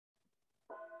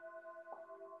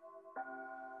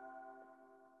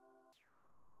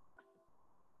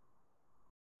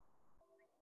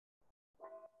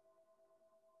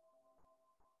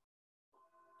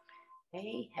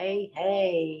Hey, hey,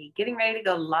 hey, getting ready to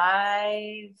go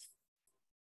live.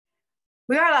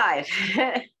 We are live.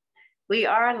 We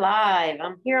are live.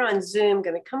 I'm here on Zoom,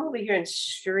 going to come over here and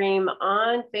stream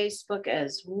on Facebook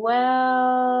as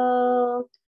well.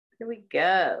 Here we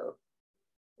go.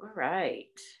 All right.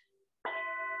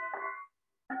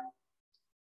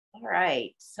 All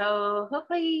right. So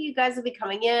hopefully you guys will be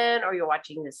coming in or you're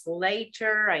watching this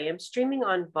later. I am streaming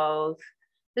on both.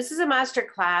 This is a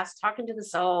masterclass, talking to the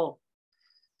soul.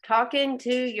 Talking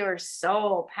to your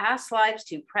soul, past lives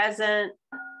to present,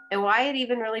 and why it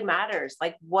even really matters.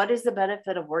 Like, what is the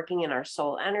benefit of working in our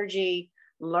soul energy,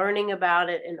 learning about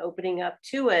it, and opening up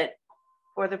to it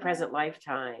for the present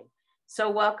lifetime? So,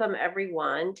 welcome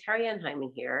everyone. Terry Ann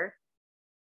Hyman here.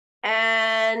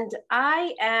 And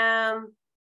I am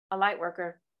a light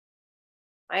worker.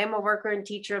 I am a worker and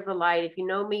teacher of the light. If you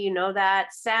know me, you know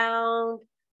that. Sound,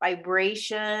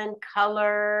 vibration,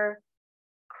 color,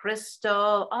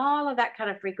 crystal, all of that kind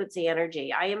of frequency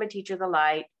energy. I am a teacher of the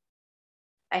light.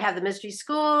 I have the mystery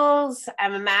schools.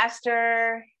 I'm a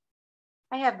master.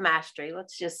 I have mastery.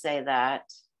 Let's just say that.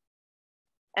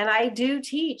 And I do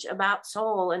teach about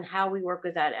soul and how we work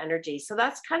with that energy. So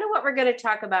that's kind of what we're going to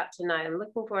talk about tonight. I'm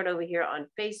looking forward over here on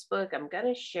Facebook. I'm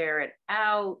going to share it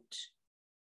out.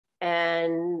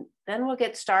 And then we'll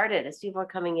get started as people are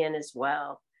coming in as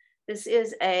well. This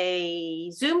is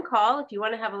a Zoom call. If you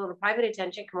want to have a little private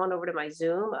attention, come on over to my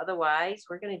Zoom. Otherwise,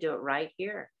 we're going to do it right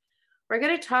here. We're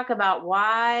going to talk about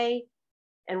why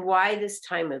this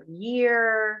time of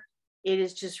year. It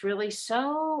is just really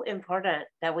so important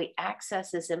that we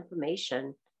access this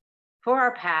information for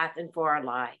our path and for our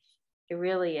life. It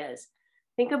really is.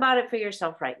 Think about it for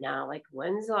yourself right now. Like,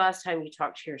 when's the last time you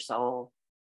talked to your soul?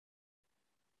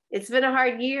 It's been a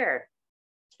hard year.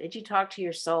 Did you talk to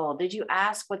your soul? Did you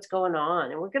ask what's going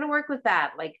on? And we're going to work with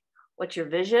that. Like, what's your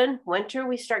vision? Winter,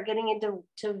 we start getting into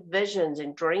visions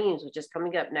and dreams, which is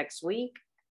coming up next week.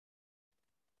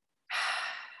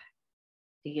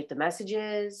 Do you get the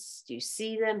messages? Do you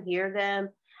see them, hear them?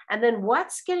 And then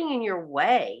what's getting in your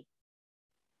way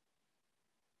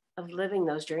of living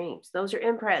those dreams? Those are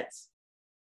imprints.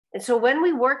 And so when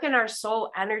we work in our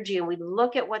soul energy and we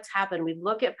look at what's happened, we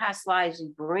look at past lives, we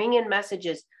bring in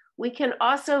messages, we can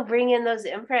also bring in those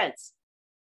imprints.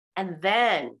 And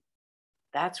then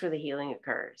that's where the healing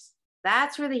occurs.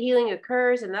 That's where the healing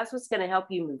occurs. And that's what's going to help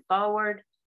you move forward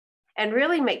and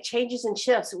really make changes and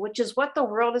shifts, which is what the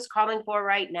world is calling for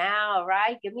right now,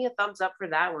 right? Give me a thumbs up for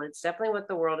that one. It's definitely what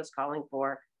the world is calling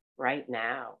for right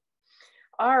now.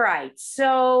 All right.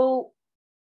 So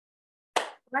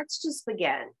let's just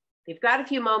begin. We've got a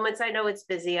few moments. I know it's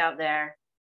busy out there,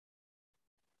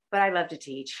 but I love to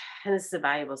teach, and this is a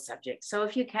valuable subject. So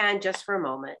if you can, just for a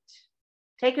moment,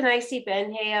 take a nice deep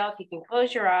inhale. If you can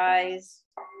close your eyes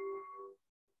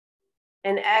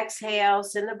and exhale,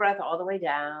 send the breath all the way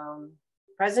down.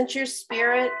 Presence your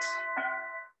spirit,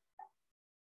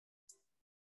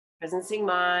 presencing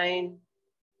mind,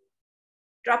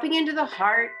 dropping into the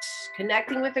heart,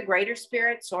 connecting with the greater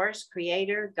spirit, source,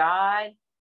 creator, God.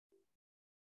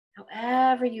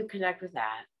 However you connect with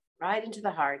that, right into the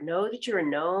heart. Know that you're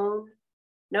known.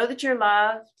 Know that you're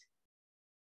loved.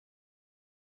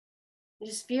 And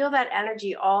just feel that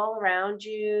energy all around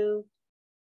you.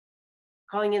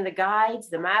 Calling in the guides,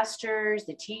 the masters,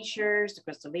 the teachers, the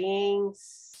crystal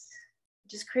beings.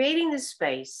 Just creating this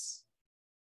space.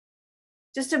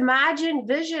 Just imagine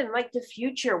vision like the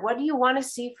future. What do you want to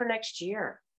see for next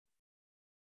year?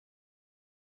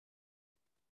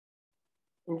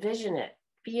 Envision it.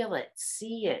 Feel it,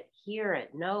 see it, hear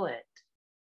it, know it.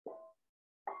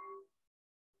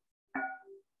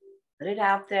 Put it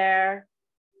out there.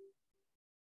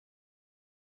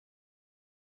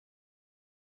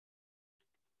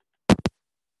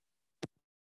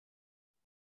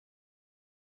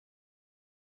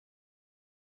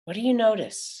 What do you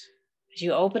notice as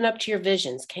you open up to your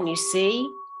visions? Can you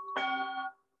see?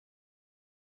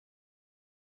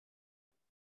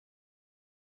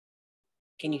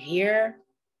 Can you hear?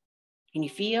 Can you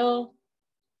feel?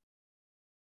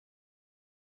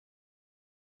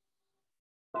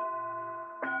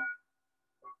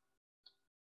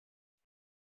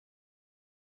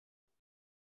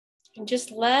 And just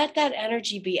let that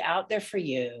energy be out there for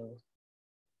you.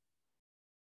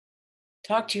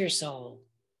 Talk to your soul.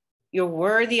 You're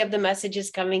worthy of the messages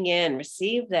coming in.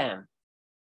 Receive them.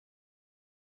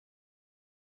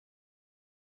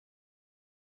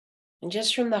 And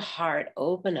just from the heart,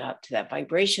 open up to that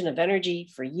vibration of energy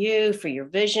for you, for your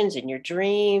visions and your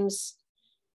dreams.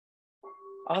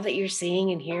 All that you're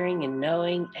seeing and hearing and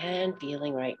knowing and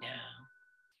feeling right now.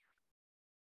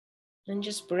 And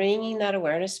just bringing that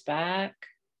awareness back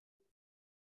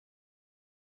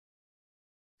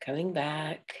Coming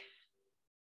back.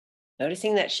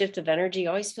 Noticing that shift of energy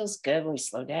always feels good when we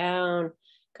slow down,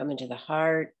 come into the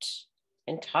heart,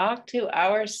 and talk to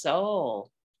our soul.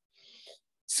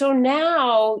 So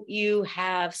now you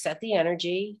have set the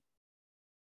energy.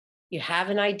 You have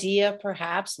an idea,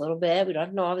 perhaps a little bit. We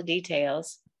don't know all the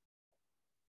details.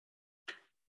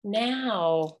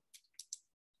 Now,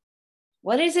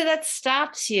 what is it that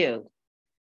stops you?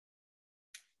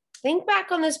 Think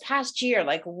back on this past year.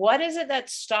 Like, what is it that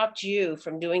stopped you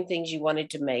from doing things you wanted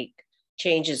to make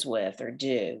changes with or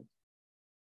do?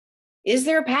 Is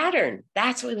there a pattern?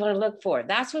 That's what we want to look for.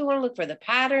 That's what we want to look for. The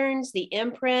patterns, the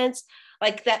imprints,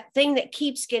 like that thing that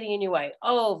keeps getting in your way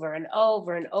over and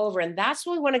over and over. And that's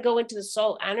what we want to go into the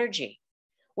soul energy.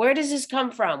 Where does this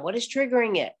come from? What is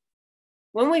triggering it?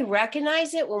 When we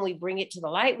recognize it, when we bring it to the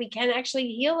light, we can actually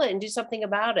heal it and do something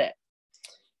about it.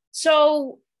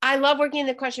 So I love working in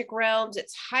the Akashic realms.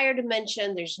 It's higher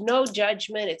dimension. There's no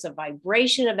judgment. It's a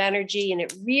vibration of energy, and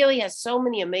it really has so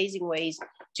many amazing ways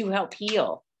to help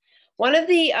heal. One of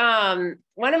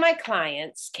my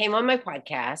clients came on my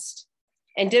podcast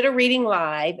and did a reading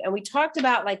live, and we talked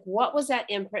about like what was that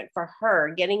imprint for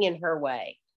her getting in her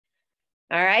way.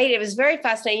 All right, it was very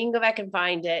fascinating. You can go back and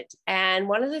find it. And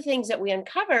one of the things that we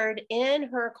uncovered in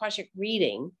her Akashic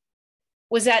reading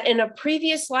was that in a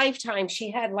previous lifetime, she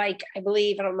had like, I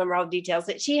believe, I don't remember all the details,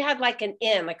 that she had like an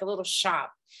inn, like a little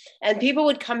shop. And people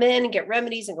would come in and get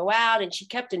remedies and go out, and she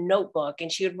kept a notebook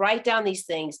and she would write down these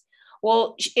things.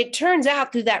 Well, it turns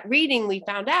out through that reading, we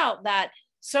found out that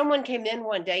someone came in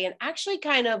one day and actually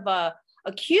kind of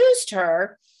accused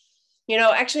her. You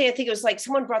know, actually, I think it was like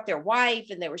someone brought their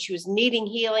wife and she was needing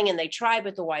healing, and they tried,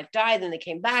 but the wife died. Then they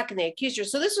came back and they accused her.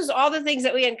 So this was all the things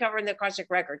that we uncovered in the Akashic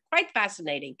record. Quite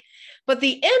fascinating. But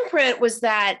the imprint was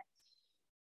that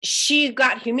she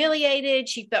got humiliated.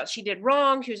 She felt she did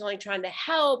wrong. She was only trying to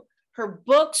help. Her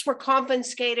books were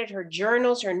confiscated, her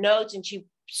journals, her notes, and she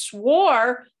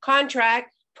swore,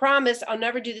 contract, promise, I'll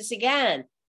never do this again.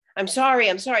 I'm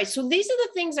sorry. So these are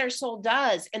the things our soul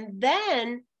does. And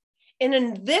then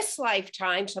in this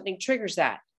lifetime, something triggers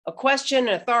that. A question,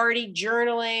 an authority,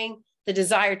 journaling, the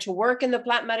desire to work in the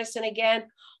plant medicine again.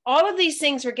 All of these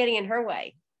things are getting in her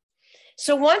way.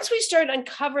 So once we start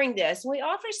uncovering this, we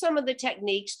offer some of the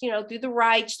techniques, you know, through the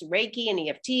rites, the Reiki and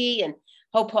EFT and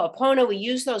Ho'oponopono. We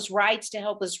use those rites to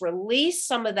help us release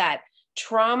some of that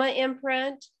trauma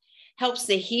imprint, helps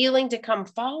the healing to come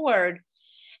forward.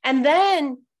 And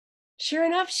then, sure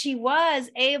enough, she was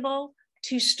able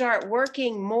to start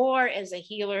working more as a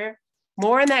healer,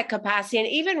 more in that capacity. And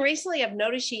even recently, I've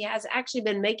noticed she has actually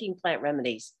been making plant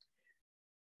remedies.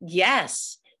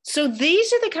 Yes. So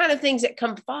these are the kind of things that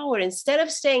come forward instead of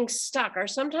staying stuck. Or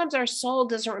sometimes our soul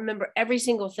doesn't remember every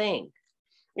single thing.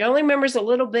 It only remembers a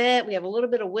little bit. We have a little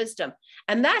bit of wisdom.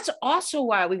 And that's also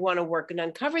why we want to work and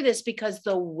uncover this, because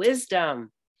the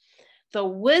wisdom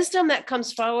that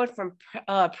comes forward from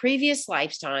previous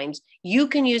lifetimes, you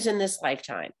can use in this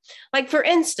lifetime. Like, for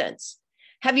instance,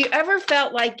 have you ever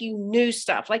felt like you knew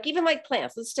stuff? Like, even like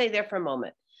plants, let's stay there for a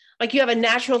moment. Like, you have a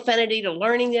natural affinity to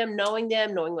learning them, knowing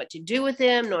what to do with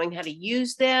them, knowing how to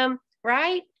use them,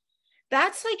 right?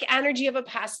 That's like energy of a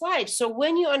past life. So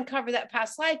when you uncover that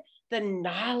past life, the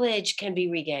knowledge can be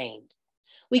regained.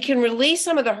 We can release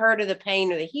some of the hurt or the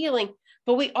pain or the healing,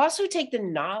 but we also take the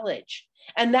knowledge,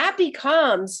 and that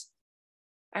becomes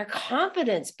our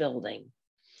confidence building.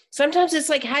 Sometimes it's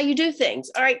like how you do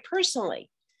things. All right, personally,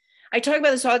 I talk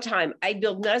about this all the time. I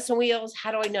build medicine wheels.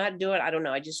 How do I know how to do it? I don't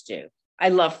know. I just do. I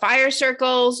love fire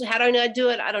circles. How do I know how to do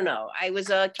it? I don't know. I was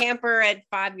a camper at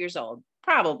 5 years old,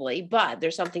 probably, but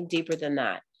there's something deeper than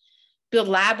that. Build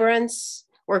labyrinths,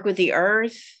 work with the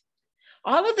earth.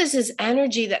 All of this is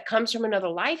energy that comes from another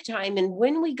lifetime. And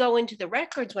when we go into the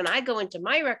records, when I go into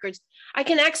my records, I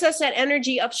can access that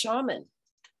energy of shaman.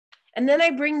 And then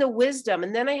I bring the wisdom,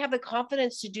 and then I have the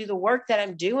confidence to do the work that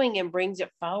I'm doing and brings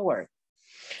it forward.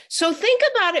 So think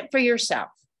about it for yourself.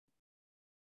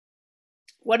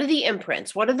 What are the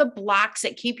imprints? What are the blocks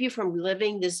that keep you from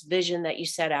living this vision that you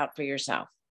set out for yourself?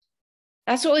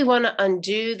 That's what we want to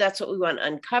undo. That's what we want to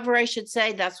uncover, I should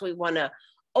say. That's what we want to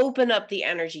open up the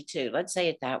energy to. Let's say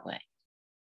it that way.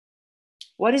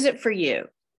 What is it for you?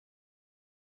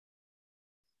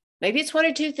 Maybe it's one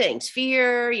or two things.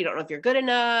 Fear, you don't know if you're good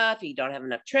enough, you don't have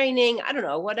enough training, I don't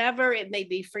know, whatever it may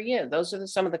be for you. Those are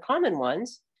some of the common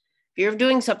ones. Fear of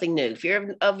doing something new,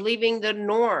 fear of leaving the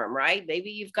norm, right?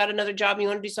 Maybe you've got another job and you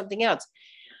want to do something else.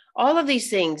 All of these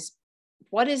things,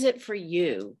 what is it for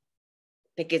you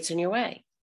that gets in your way?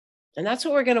 And that's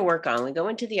what we're going to work on. We go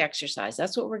into the exercise.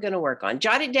 That's what we're going to work on.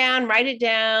 Jot it down, write it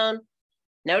down.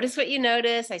 Notice what you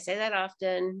notice. I say that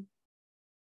often.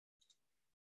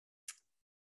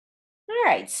 All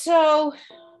right, so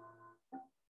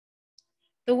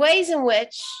the ways in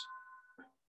which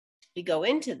we go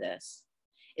into this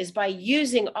is by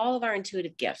using all of our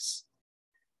intuitive gifts.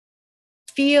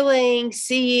 Feeling,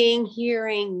 seeing,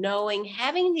 hearing, knowing,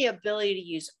 having the ability to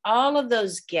use all of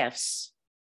those gifts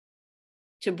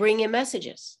to bring in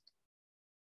messages.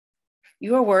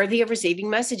 You are worthy of receiving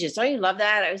messages. Don't you love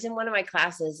that? I was in one of my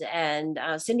classes, and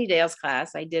Cindy Dale's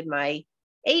class. I did my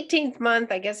 18th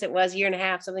month, I guess it was, year and a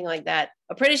half, something like that.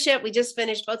 Apprenticeship, we just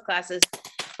finished both classes.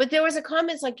 But there was a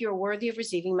comment like, you're worthy of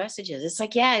receiving messages. It's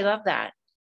like, yeah, I love that.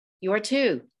 You are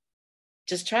too.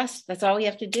 Just trust. That's all we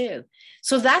have to do.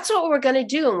 So that's what we're going to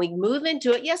do. And we move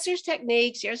into it. Yes, there's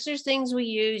techniques. Yes, there's things we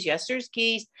use. Yes, there's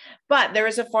keys. But there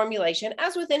is a formulation,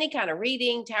 as with any kind of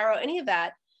reading, tarot, any of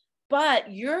that.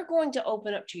 But you're going to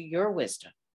open up to your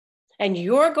wisdom. And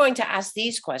you're going to ask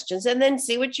these questions and then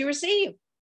see what you receive.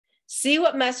 See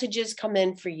what messages come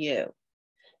in for you.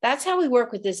 That's how we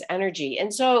work with this energy.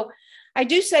 And so I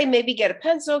do say maybe get a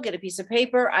pencil, get a piece of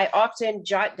paper. I often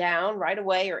jot down right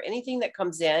away or anything that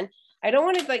comes in. I don't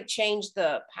want to change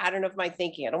the pattern of my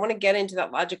thinking. I don't want to get into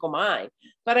that logical mind,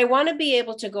 but I want to be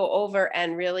able to go over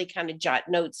and really kind of jot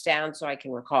notes down so I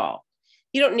can recall.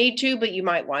 You don't need to, but you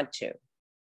might want to.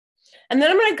 And then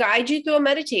I'm going to guide you through a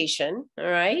meditation. All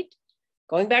right.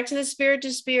 Going back to the spirit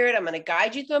to spirit, I'm going to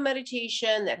guide you through a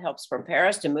meditation that helps prepare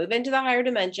us to move into the higher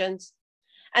dimensions.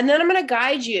 And then I'm going to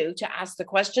guide you to ask the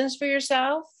questions for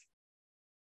yourself,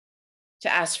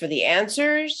 to ask for the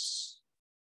answers,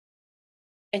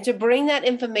 and to bring that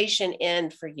information in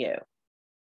for you.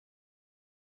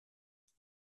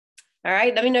 All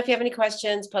right, let me know if you have any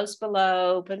questions, post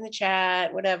below, put in the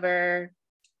chat, whatever.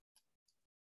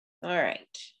 All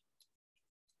right.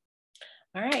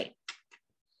 All right.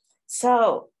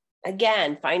 So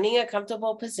again, finding a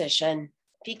comfortable position.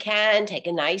 If you can, take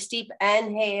a nice deep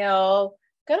inhale.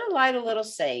 Gonna light a little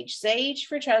sage. Sage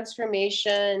for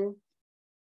transformation.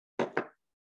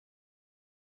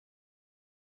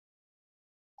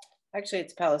 Actually,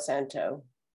 it's Palo Santo.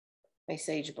 My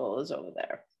sage bowl is over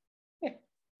there. Yeah.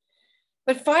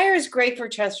 But fire is great for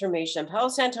transformation. Palo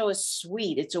Santo is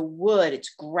sweet. It's a wood.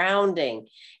 It's grounding.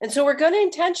 And so we're going to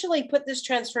intentionally put this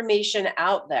transformation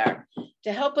out there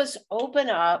to help us open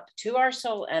up to our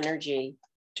soul energy,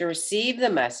 to receive the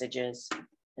messages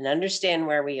and understand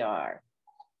where we are.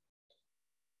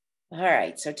 All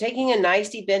right. So taking a nice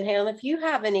deep inhale. If you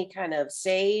have any kind of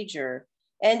sage or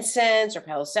incense or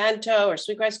Palo Santo or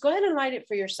sweetgrass, go ahead and light it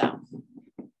for yourself.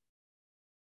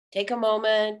 Take a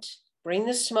moment, bring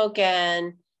the smoke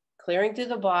in, clearing through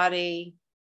the body,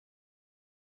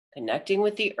 connecting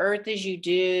with the earth as you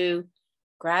do,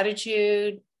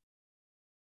 gratitude.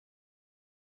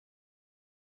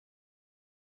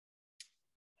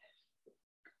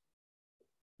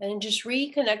 And just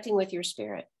reconnecting with your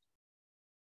spirit.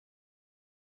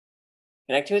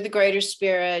 Connecting with the greater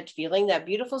spirit, feeling that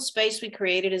beautiful space we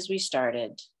created as we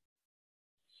started.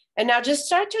 And now just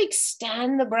start to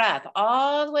extend the breath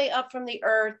all the way up from the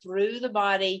earth, through the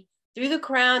body, through the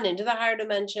crown, into the higher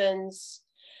dimensions.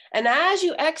 And as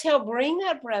you exhale, bring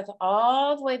that breath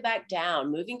all the way back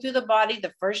down, moving through the body,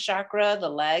 the first chakra, the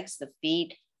legs, the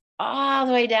feet, all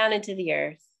the way down into the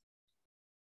earth.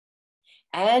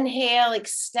 Inhale,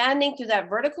 extending through that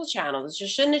vertical channel, the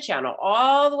Sushumna channel,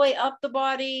 all the way up the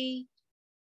body.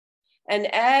 And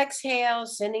exhale,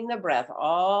 sending the breath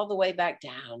all the way back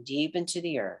down, deep into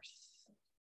the earth.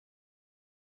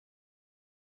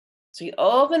 So you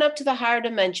open up to the higher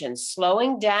dimensions,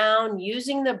 slowing down,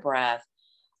 using the breath,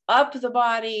 up the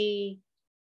body.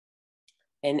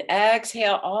 And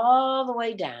exhale all the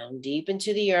way down, deep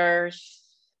into the earth.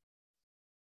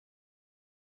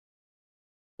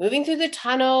 Moving through the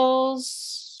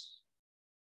tunnels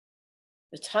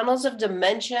of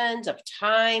dimensions, of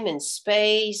time and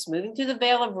space, moving through the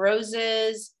veil of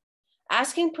roses,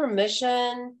 asking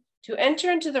permission to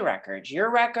enter into the records,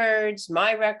 your records,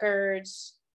 my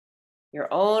records,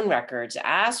 your own records.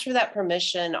 Ask for that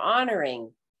permission,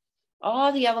 honoring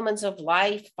all the elements of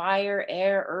life, fire,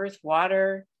 air, earth,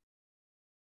 water,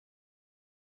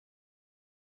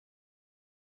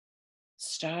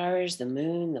 stars, the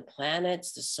moon, the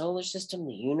planets, the solar system,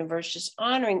 the universe, just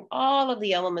honoring all of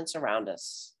the elements around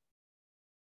us.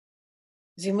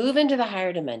 As we move into the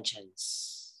higher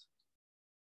dimensions,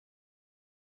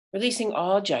 releasing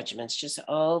all judgments, just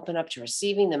open up to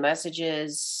receiving the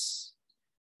messages,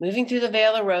 moving through the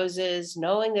veil of roses,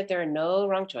 knowing that there are no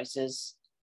wrong choices,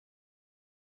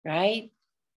 right?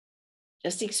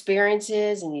 Just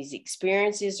experiences, and these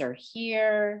experiences are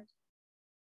here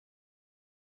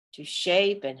to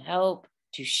shape and help,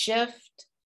 to shift,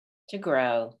 to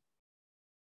grow.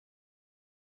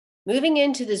 moving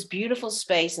into this beautiful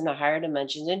space in the higher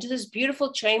dimensions, into this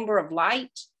beautiful chamber of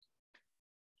light,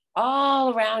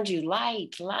 all around you,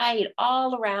 light, light,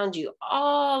 all around you,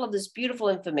 all of this beautiful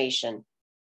information.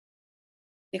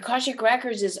 The Akashic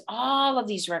Records is all of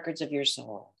these records of your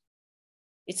soul.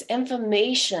 It's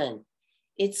information,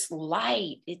 it's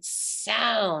light, it's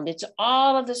sound, it's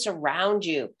all of this around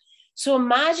you. So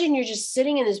imagine you're just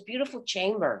sitting in this beautiful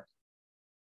chamber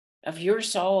of your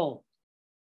soul,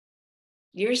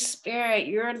 your spirit,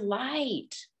 your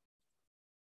light.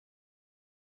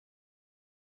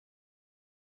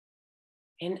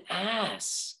 And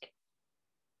ask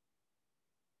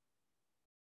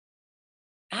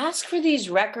for these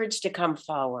records to come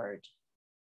forward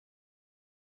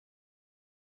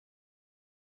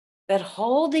that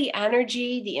hold the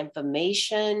energy, the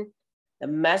information, the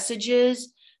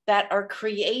messages that are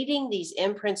creating these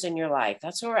imprints in your life.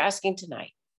 That's what we're asking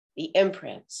tonight. The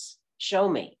imprints. Show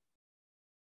me.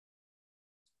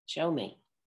 Show me.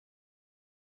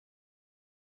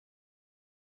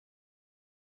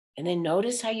 And then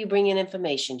notice how you bring in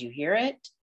information. Do you hear it?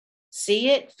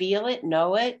 See it? Feel it?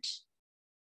 Know it?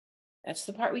 That's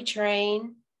the part we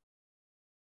train.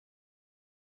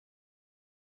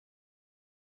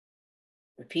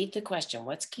 Repeat the question.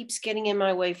 What keeps getting in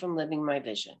my way from living my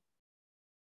vision?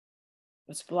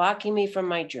 What's blocking me from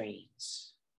my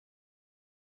dreams?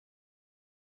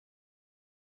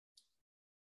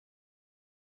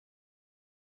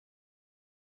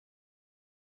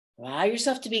 Allow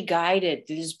yourself to be guided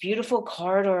through this beautiful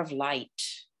corridor of light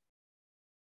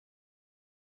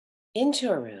into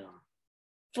a room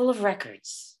full of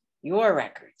records, your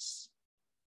records.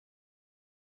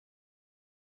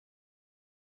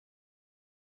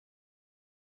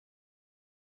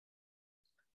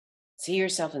 See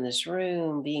yourself in this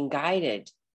room being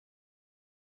guided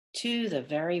to the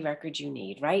very record you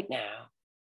need right now.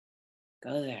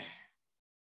 Go there.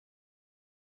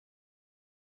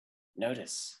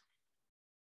 Notice.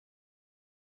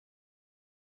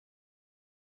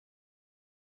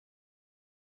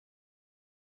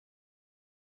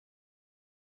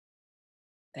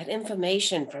 That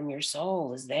information from your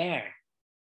soul is there.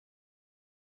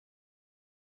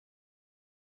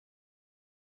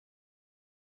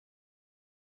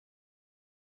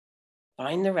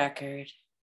 Find the record.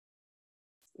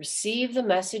 Receive the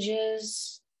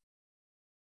messages.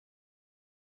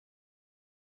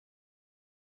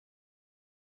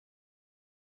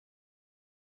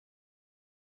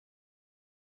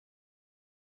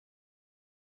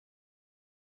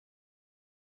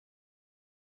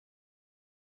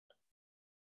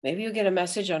 Maybe you'll get a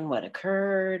message on what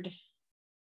occurred,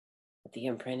 what the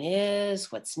imprint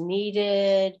is, what's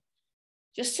needed.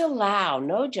 Just allow,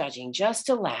 no judging, just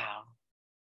allow.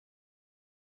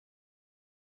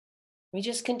 We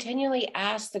just continually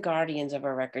ask the guardians of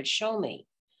our record, show me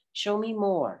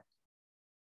more.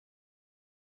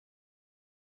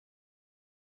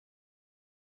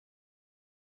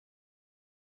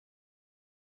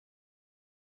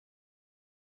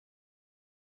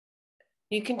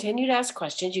 You continue to ask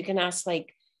questions. You can ask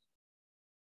like,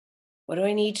 what do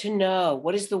I need to know?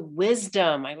 What is the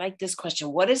wisdom? I like this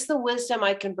question. What is the wisdom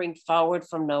I can bring forward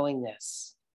from knowing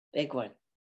this? Big one.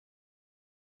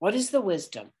 What is the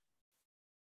wisdom?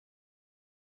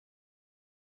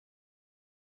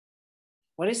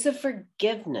 What is the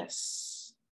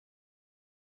forgiveness?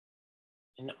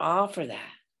 And offer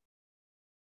that.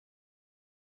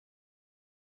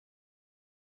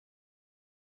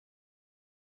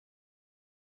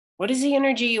 What is the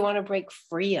energy you want to break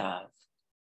free of?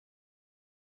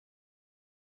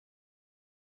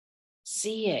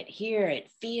 See it, hear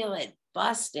it, feel it,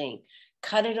 busting,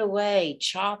 cut it away,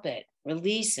 chop it,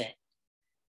 release it.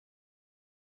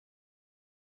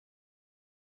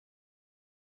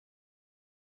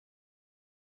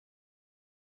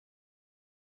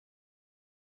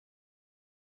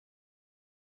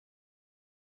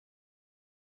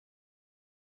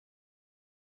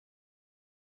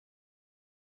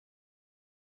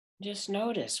 Just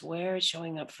notice where it's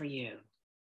showing up for you.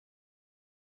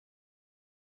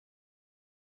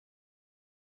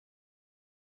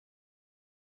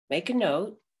 Make a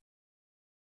note.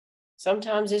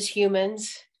 Sometimes as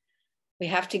humans, we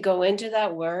have to go into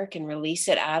that work and release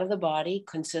it out of the body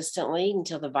consistently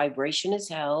until the vibration is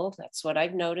held. That's what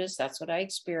I've noticed. That's what I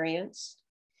experienced.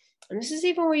 And this is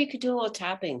even where you could do a little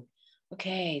tapping.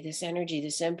 Okay, this energy,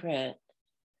 this imprint,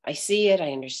 I see it,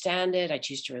 I understand it, I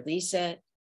choose to release it.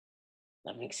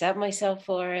 Let me accept myself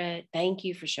for it. Thank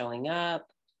you for showing up.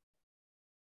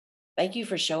 Thank you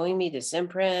for showing me this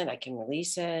imprint. I can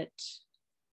release it.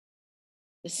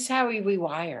 This is how we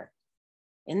rewire.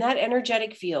 in that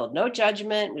energetic field. No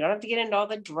judgment. We don't have to get into all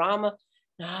the drama.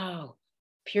 No,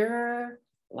 pure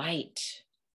light,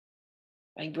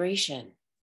 vibration,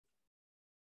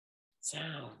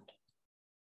 sound.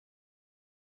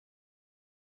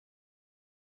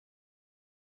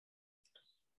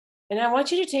 And I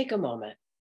want you to take a moment.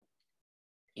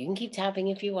 You can keep tapping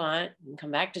if you want. You can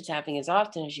come back to tapping as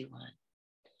often as you want.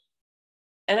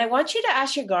 And I want you to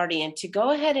ask your guardian to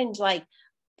go ahead and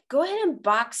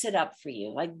box it up for you.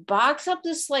 Like box up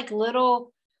this like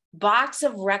little box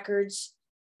of records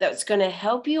that's going to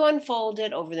help you unfold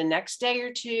it over the next day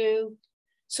or two,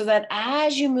 so that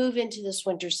as you move into this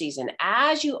winter season,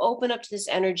 as you open up to this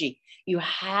energy, you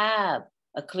have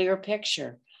a clear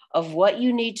picture of what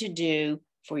you need to do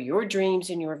for your dreams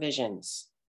and your visions.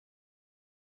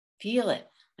 Feel it.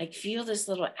 Like feel this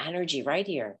little energy right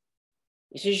here.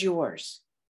 This is yours.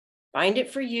 Find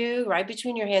it for you right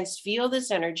between your hands. Feel this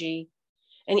energy.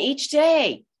 And each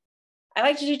day, I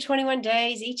like to do 21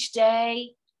 days, each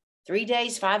day, 3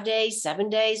 days, 5 days, 7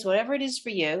 days, whatever it is for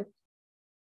you.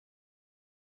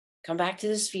 Come back to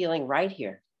this feeling right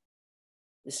here,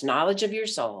 this knowledge of your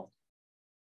soul.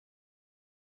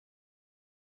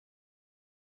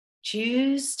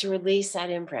 Choose to release that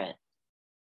imprint.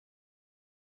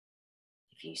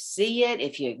 If you see it,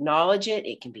 if you acknowledge it,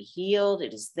 it can be healed.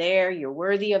 It is there. You're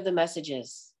worthy of the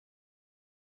messages.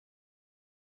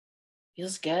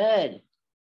 Feels good.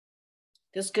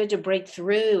 Feels good to break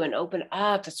through and open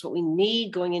up. That's what we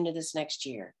need going into this next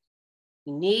year.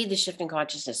 We need the shift in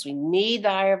consciousness. We need the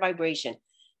higher vibration,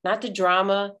 not the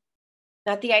drama,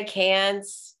 not the I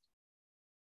can'ts.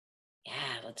 Yeah,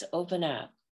 let's open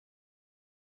up.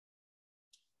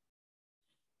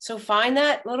 So find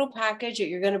that little package that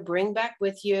you're going to bring back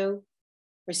with you.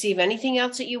 Receive anything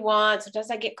else that you want. Sometimes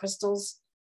I get crystals.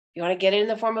 If you want to get it in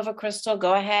the form of a crystal,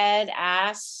 go ahead,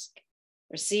 ask,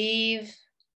 receive.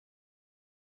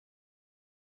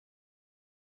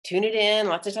 Tune it in.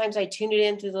 Lots of times I tune it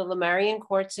in through the Lemurian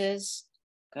quartzes.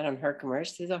 Got on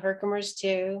Herkimers, through the Herkimers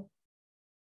too.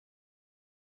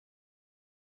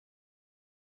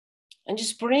 And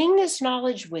just bring this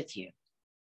knowledge with you.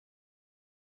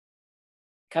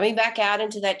 Coming back out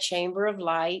into that chamber of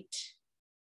light.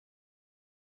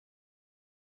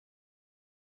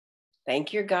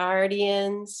 Thank your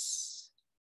guardians.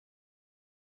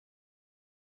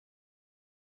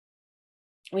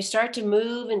 We start to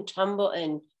move and tumble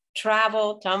and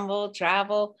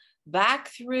travel back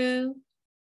through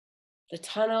the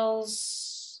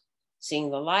tunnels, seeing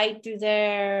the light through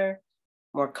there,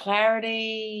 more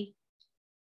clarity.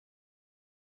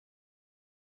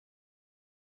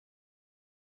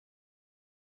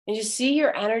 And you see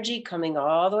your energy coming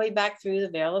all the way back through the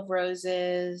Veil of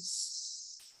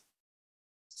Roses.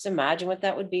 Just imagine what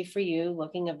that would be for you,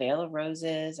 looking a veil of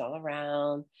roses all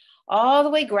around, all the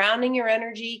way grounding your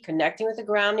energy, connecting with the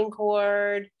grounding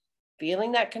cord,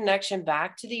 feeling that connection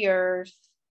back to the earth.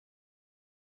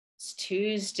 It's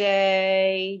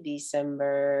Tuesday,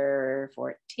 December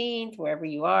 14th, wherever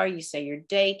you are, you say your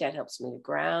date, that helps me to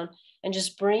ground, and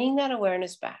just bring that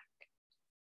awareness back.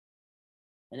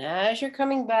 And as you're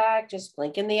coming back, just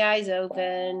blinking the eyes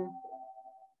open.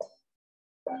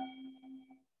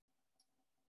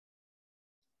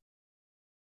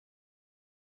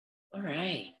 All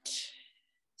right.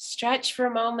 Stretch for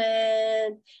a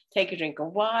moment. Take a drink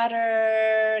of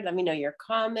water. Let me know your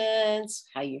comments,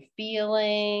 how you're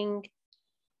feeling.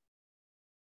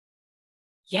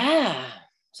 Yeah.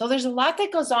 So there's a lot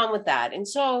that goes on with that. And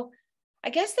so I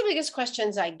guess the biggest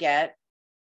questions I get,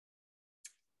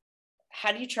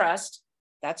 how do you trust?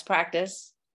 That's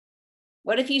practice.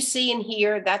 What if you see and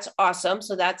hear? That's awesome.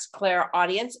 So that's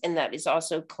clairaudience, and that is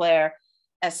also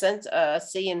clairessence,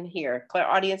 see and hear,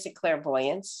 clairaudience and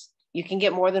clairvoyance. You can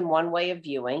get more than one way of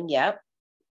viewing. Yep.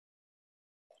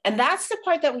 And that's the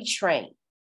part that we train.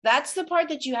 That's the part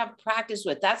that you have practice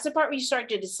with. That's the part where you start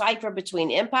to decipher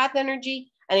between empath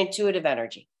energy and intuitive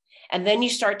energy. And then you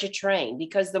start to train,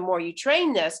 because the more you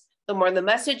train this, the more the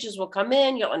messages will come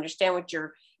in. You'll understand what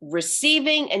you're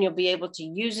receiving, and you'll be able to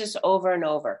use this over and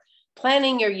over.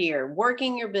 Planning your year,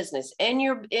 working your business, in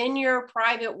your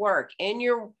private work, in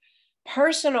your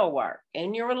personal work,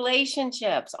 in your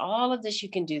relationships, all of this you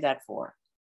can do that for.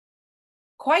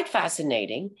 Quite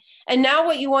fascinating. And now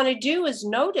what you want to do is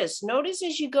notice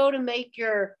as you go to make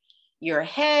your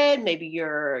head, maybe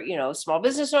you're, small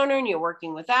business owner and you're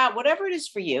working with that, whatever it is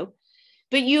for you,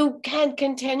 but you can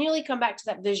continually come back to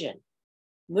that vision.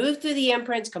 Move through the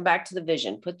imprints, come back to the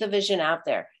vision, put the vision out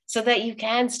there so that you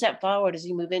can step forward as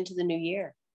you move into the new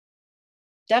year.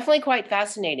 Definitely quite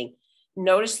fascinating.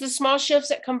 Notice the small shifts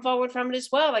that come forward from it as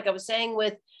well. Like I was saying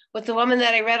with the woman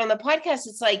that I read on the podcast,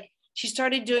 it's like she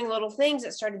started doing little things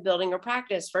that started building her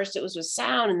practice. First, it was with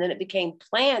sound, and then it became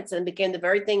plants, and became the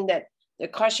very thing that the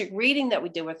Akashic reading that we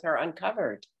did with her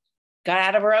uncovered. Got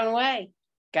out of her own way.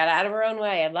 Got out of her own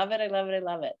way. I love it. I love it. I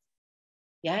love it.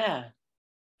 Yeah.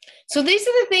 So these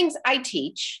are the things I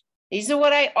teach. These are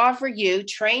what I offer you,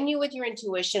 train you with your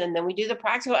intuition, and then we do the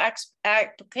practical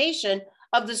application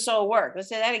of the soul work. Let's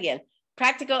say that again.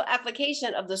 Practical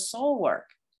application of the soul work.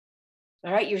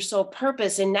 All right, your soul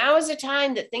purpose. And now is the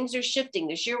time that things are shifting.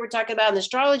 This year we're talking about in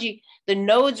astrology, the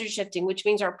nodes are shifting, which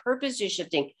means our purpose is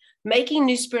shifting. Making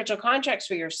new spiritual contracts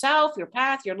for yourself, your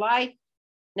path, your life.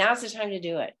 Now's the time to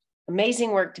do it.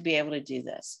 Amazing work to be able to do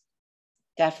this.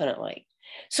 Definitely.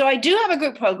 So I do have a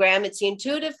group program. It's the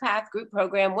Intuitive Path Group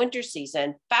Program, winter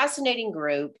season. Fascinating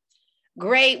group.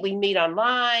 Great. We meet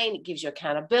online. It gives you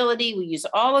accountability. We use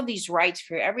all of these rights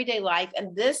for your everyday life.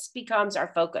 And this becomes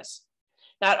our focus.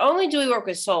 Not only do we work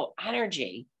with soul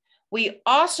energy, we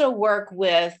also work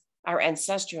with our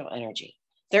ancestral energy.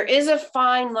 There is a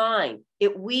fine line.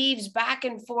 It weaves back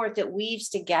and forth. It weaves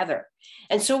together.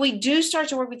 And so we do start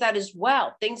to work with that as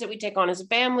well. Things that we take on as a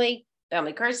family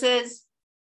curses.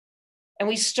 And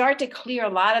we start to clear a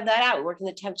lot of that out. We work in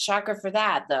the 10th chakra for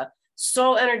that. The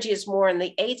soul energy is more in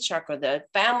the 8th chakra. The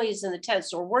family is in the 10th.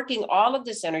 So we're working all of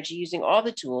this energy using all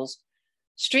the tools.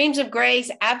 Streams of grace,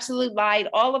 absolute light,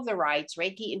 all of the rights,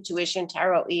 Reiki, intuition,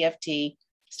 tarot, EFT,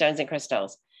 stones and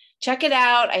crystals. Check it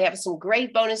out. I have some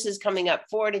great bonuses coming up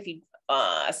for it. If you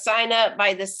sign up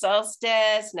by the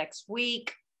solstice next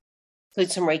week,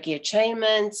 include some Reiki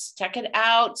attunements. Check it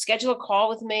out. Schedule a call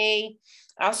with me.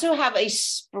 I also have a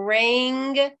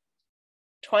spring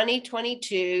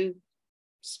 2022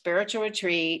 spiritual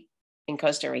retreat in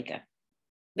Costa Rica.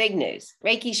 Big news.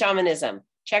 Reiki shamanism.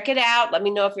 Check it out. Let me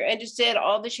know if you're interested.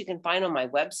 All this you can find on my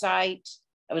website.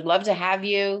 I would love to have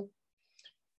you.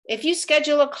 If you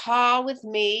schedule a call with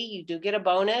me, you do get a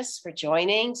bonus for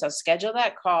joining. So schedule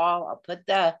that call.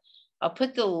 I'll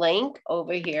put the link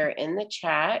over here in the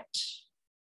chat.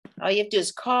 All you have to do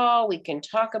is call. We can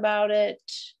talk about it.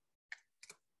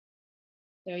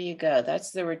 There you go.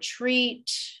 That's the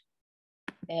retreat.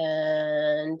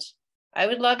 And I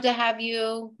would love to have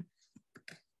you.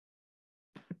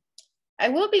 I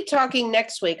will be talking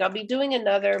next week. I'll be doing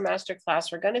another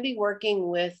masterclass. We're going to be working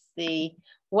with the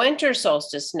winter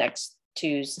solstice next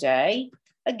Tuesday.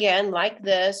 Again, like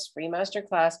this, free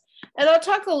masterclass. And I'll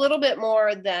talk a little bit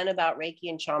more then about Reiki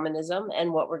and shamanism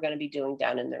and what we're going to be doing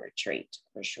down in the retreat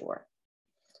for sure.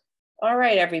 All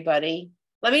right, everybody.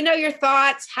 Let me know your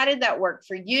thoughts. How did that work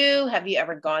for you? Have you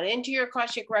ever gone into your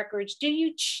Akashic Records? Do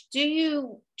you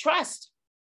trust?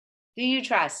 Do you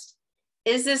trust?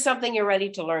 Is this something you're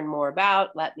ready to learn more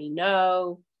about? Let me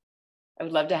know. I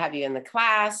would love to have you in the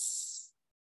class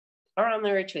or on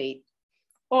the retreat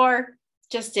or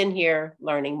just in here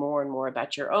learning more and more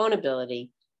about your own ability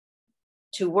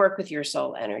to work with your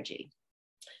soul energy.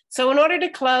 So in order to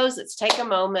close, let's take a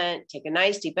moment, take a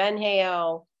nice deep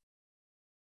inhale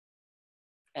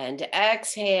and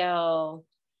exhale.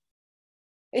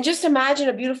 And just imagine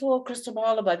a beautiful crystal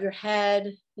ball above your head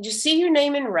and just see your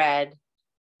name in red.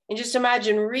 And just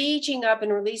imagine reaching up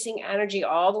and releasing energy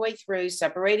all the way through,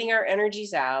 separating our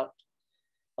energies out,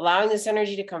 allowing this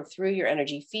energy to come through your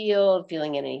energy field,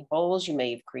 feeling any holes you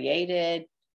may have created,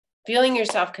 feeling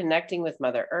yourself connecting with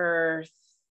Mother Earth.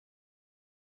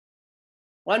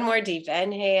 One more deep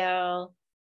inhale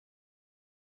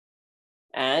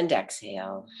and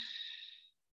exhale.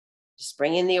 Just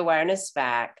bringing the awareness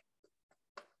back,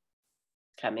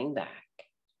 coming back.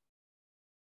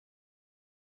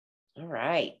 All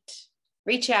right.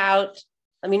 Reach out.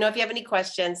 Let me know if you have any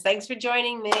questions. Thanks for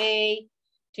joining me.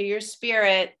 To your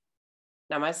spirit.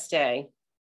 Namaste.